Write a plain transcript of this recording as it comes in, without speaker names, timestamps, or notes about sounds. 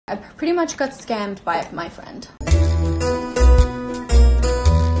I pretty much got scammed by my friend.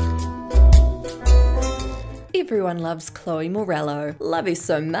 Everyone loves Chloe Morello. Love her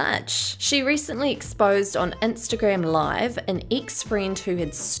so much. She recently exposed on Instagram Live an ex-friend who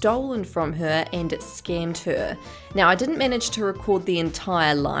had stolen from her and scammed her. Now, I didn't manage to record the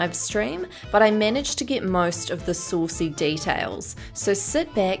entire live stream, but I managed to get most of the saucy details. So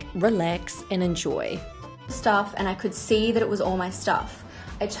sit back, relax, and enjoy. Stuff, and I could see that it was all my stuff.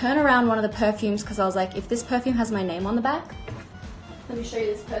 I turn around one of the perfumes because I was like, if this perfume has my name on the back, let me show you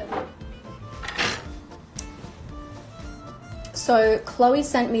this perfume. So Chloe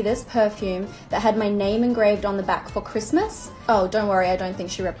sent me this perfume that had my name engraved on the back for Christmas. Oh, don't worry, I don't think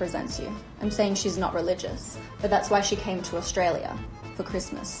she represents you. I'm saying she's not religious, but that's why she came to Australia for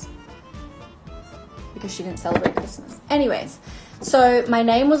Christmas. Because she didn't celebrate Christmas. Anyways, so my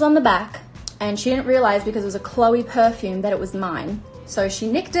name was on the back and she didn't realize because it was a Chloe perfume that it was mine. So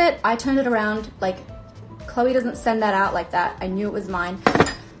she nicked it, I turned it around, like Chloe doesn't send that out like that. I knew it was mine.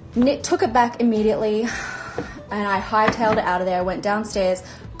 Took it back immediately. And I hightailed it out of there. I went downstairs,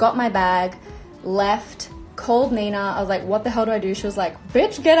 got my bag, left, called Nina. I was like, what the hell do I do? She was like,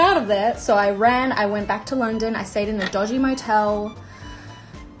 bitch, get out of there. So I ran, I went back to London. I stayed in a dodgy motel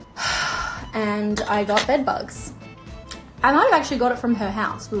and I got bed bugs. I might have actually got it from her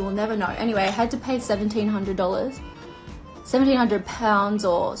house. We will never know. Anyway, I had to pay $1,700. 1,700 pounds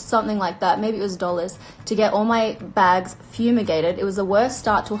or something like that, maybe it was dollars, to get all my bags fumigated. It was the worst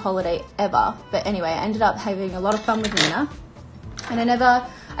start to a holiday ever. But anyway, I ended up having a lot of fun with Nina. And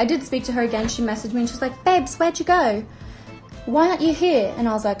I did speak to her again. She messaged me and she's like, babes, where'd you go? Why aren't you here? And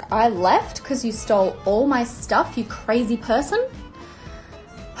I was like, I left because you stole all my stuff, you crazy person.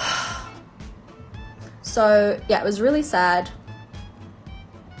 So yeah, it was really sad.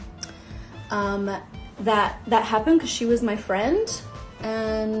 That happened because she was my friend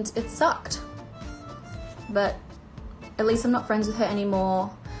and it sucked. But at least I'm not friends with her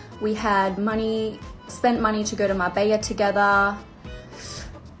anymore. We had spent money to go to Marbella together,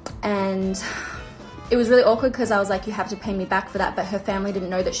 and it was really awkward because I was like, you have to pay me back for that, but her family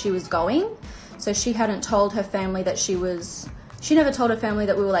didn't know that she was going. So she hadn't told her family that she never told her family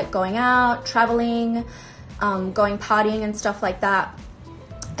that we were like going out, traveling, going partying and stuff like that.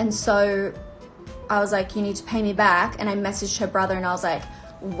 And so I was like, you need to pay me back. And I messaged her brother and I was like,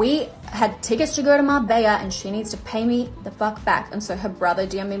 we had tickets to go to Marbella and she needs to pay me the fuck back. And so her brother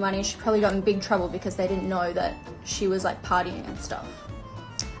DM'd me money. She probably got in big trouble because they didn't know that she was like partying and stuff.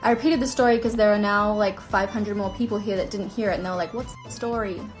 I repeated the story because there are now like 500 more people here that didn't hear it and they were like, what's the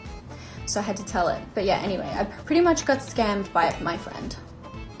story? So I had to tell it. But yeah, anyway, I pretty much got scammed by my friend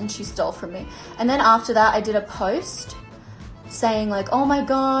and she stole from me. And then after that, I did a post saying like, oh my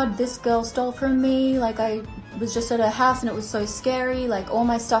god, this girl stole from me, like I was just at her house and it was so scary, like all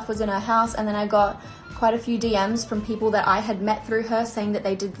my stuff was in her house. And then I got quite a few DMs from people that I had met through her saying that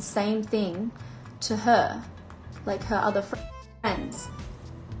they did the same thing to her, like her other friends.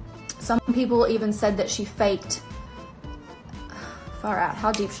 Some people even said that she faked, far out,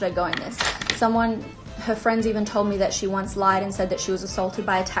 how deep should I go in this? Her friends even told me that she once lied and said that she was assaulted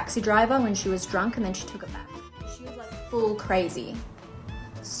by a taxi driver when she was drunk and then she took it back. She was like full crazy.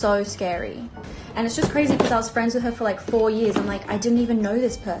 So scary. And it's just crazy because I was friends with her for like 4 years. I'm like, I didn't even know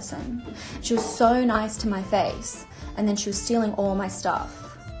this person. She was so nice to my face. And then she was stealing all my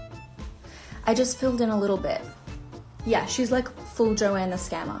stuff. I just filled in a little bit. Yeah, she's like full Joanne the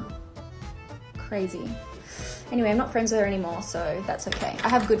scammer. Crazy. Anyway, I'm not friends with her anymore, so that's okay. I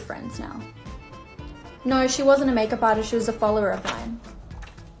have good friends now. No, she wasn't a makeup artist. She was a follower of mine.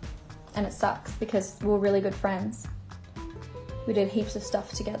 And it sucks because we were really good friends. We did heaps of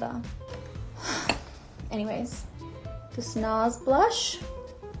stuff together. Anyways, this NARS blush.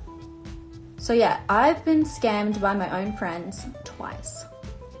 So yeah, I've been scammed by my own friends twice.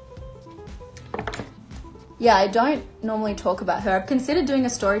 Yeah, I don't normally talk about her. I've considered doing a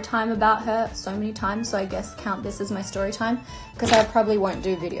story time about her so many times, so I guess count this as my story time, because I probably won't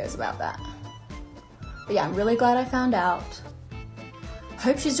do videos about that. But yeah, I'm really glad I found out.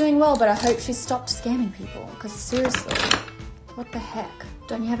 Hope she's doing well, but I hope she's stopped scamming people, because seriously, what the heck?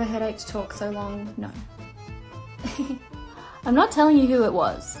 Don't you have a headache to talk so long? No. I'm not telling you who it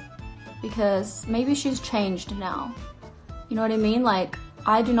was, because maybe she's changed now. You know what I mean? Like,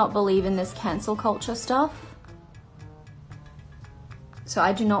 I do not believe in this cancel culture stuff. So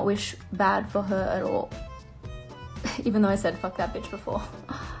I do not wish bad for her at all. Even though I said fuck that bitch before.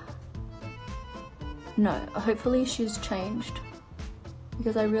 No, hopefully she's changed.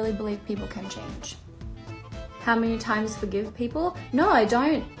 Because I really believe people can change. How many times forgive people? No, I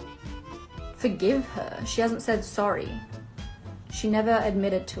don't forgive her. She hasn't said sorry. She never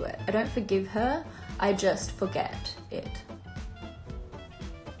admitted to it. I don't forgive her, I just forget it.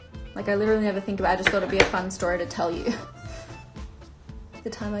 Like, I literally never think about it. I just thought it'd be a fun story to tell you. The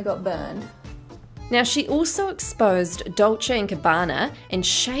time I got burned. Now, she also exposed Dolce & Gabbana and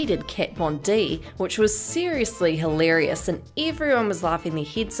shaded Kat Von D, which was seriously hilarious, and everyone was laughing their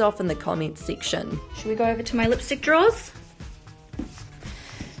heads off in the comments section. Should we go over to my lipstick drawers?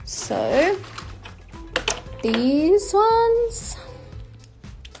 So, these ones.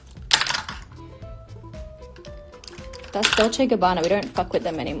 That's Dolce & Gabbana. We don't fuck with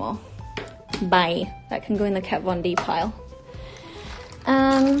them anymore. Bye. That can go in the Kat Von D pile.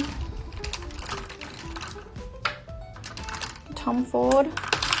 Tom Ford.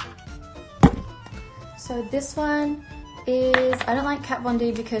 So this one is, I don't like Kat Von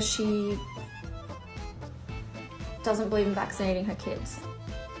D because she doesn't believe in vaccinating her kids.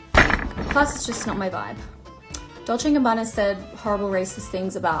 Plus, it's just not my vibe. Dolce & Gabbana said horrible racist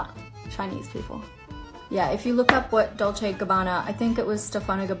things about Chinese people. Yeah, if you look up what Dolce & Gabbana, I think it was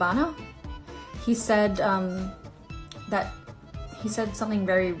Stefano Gabbana, he said he said something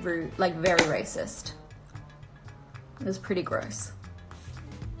very rude, like very racist. It was pretty gross.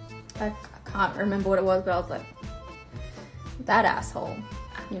 I can't remember what it was, but I was like, that asshole,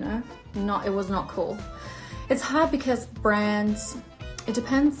 you know? It was not cool. It's hard because brands, it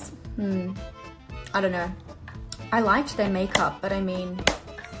depends. I don't know. I liked their makeup, but I mean,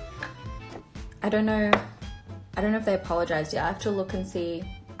 I don't know if they apologized yet. I have to look and see.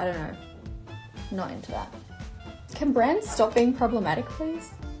 I don't know. Not into that. Can brands stop being problematic,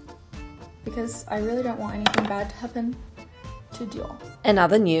 please? Because I really don't want anything bad to happen to Dior. In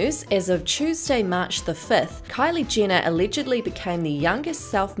other news, as of Tuesday, March the 5th, Kylie Jenner allegedly became the youngest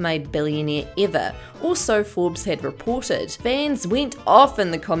self-made billionaire ever. Also, Forbes had reported. Fans went off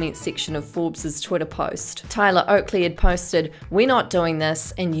in the comments section of Forbes' Twitter post. Tyler Oakley had posted, "We're not doing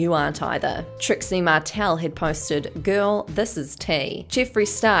this, and you aren't either." Trixie Martell had posted, "Girl, this is tea." Jeffree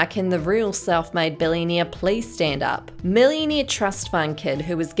Star, "Can the real self-made billionaire please stand up?" Millionaire trust fund kid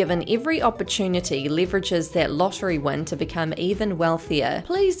who was given every opportunity leverages that lottery win to become even wealthier.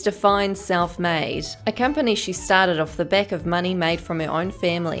 Please define self-made. A company she started off the back of money made from her own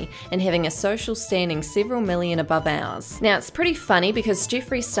family and having a social standing several million above ours. Now, it's pretty funny because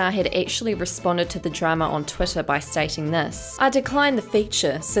Jeffree Star had actually responded to the drama on Twitter by stating this: "I declined the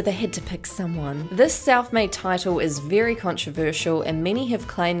feature, so they had to pick someone." This self-made title is very controversial, and many have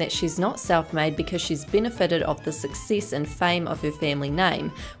claimed that she's not self-made because she's benefited of the success and fame of her family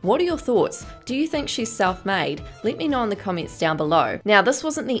name. What are your thoughts? Do you think she's self-made? Let me know in the comments down below. Now, this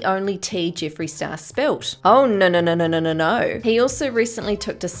wasn't the only tea Jeffree Star spilt. Oh no. He also recently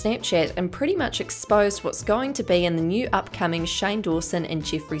took to Snapchat and pretty much exposed what's going to be in the new upcoming Shane Dawson and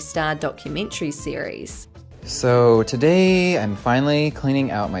Jeffree Star documentary series. So today I'm finally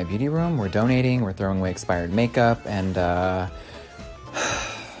cleaning out my beauty room. We're donating, we're throwing away expired makeup, and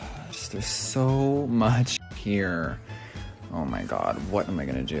just there's so much here. Oh my god, what am I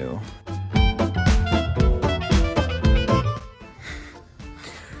gonna do?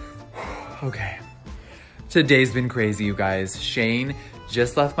 Okay. Today's been crazy, you guys. Shane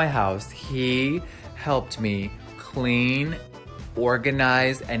just left my house. He helped me clean,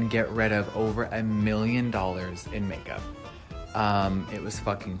 organize, and get rid of over $1 million in makeup. It was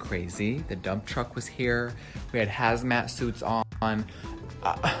fucking crazy. The dump truck was here. We had hazmat suits on.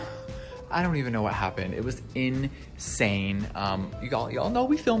 I don't even know what happened. It was insane. Y'all know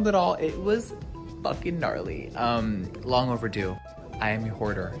we filmed it all. It was fucking gnarly. Long overdue. I am your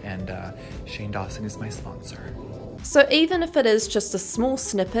hoarder, and Shane Dawson is my sponsor. So even if it is just a small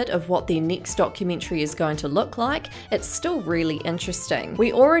snippet of what their next documentary is going to look like, it's still really interesting.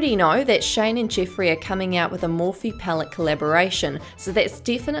 We already know that Shane and Jeffree are coming out with a Morphe palette collaboration, so that's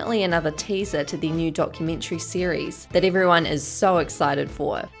definitely another teaser to their new documentary series that everyone is so excited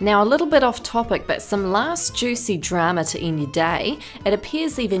for. Now, a little bit off topic, but some last juicy drama to end your day. It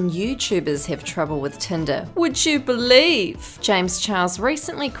appears even YouTubers have trouble with Tinder. Would you believe? James Charles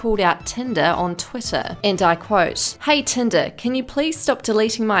recently called out Tinder on Twitter, and I quote, "Hey Tinder, can you please stop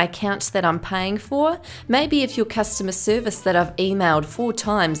deleting my account that I'm paying for? Maybe if your customer service that I've emailed 4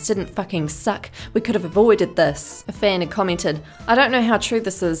 times didn't fucking suck, we could have avoided this." A fan had commented, "I don't know how true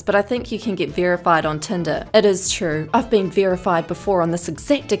this is, but I think you can get verified on Tinder." It is true. I've been verified before on this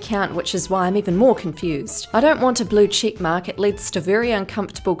exact account, which is why I'm even more confused. I don't want a blue check mark. It leads to very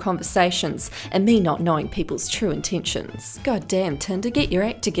uncomfortable conversations and me not knowing people's true intentions. God damn, Tinder, get your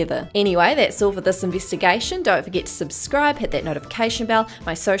act together. Anyway, that's all for this investigation. Don't forget to subscribe, hit that notification bell.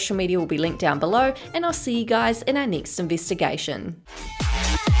 My social media will be linked down below, and I'll see you guys in our next investigation.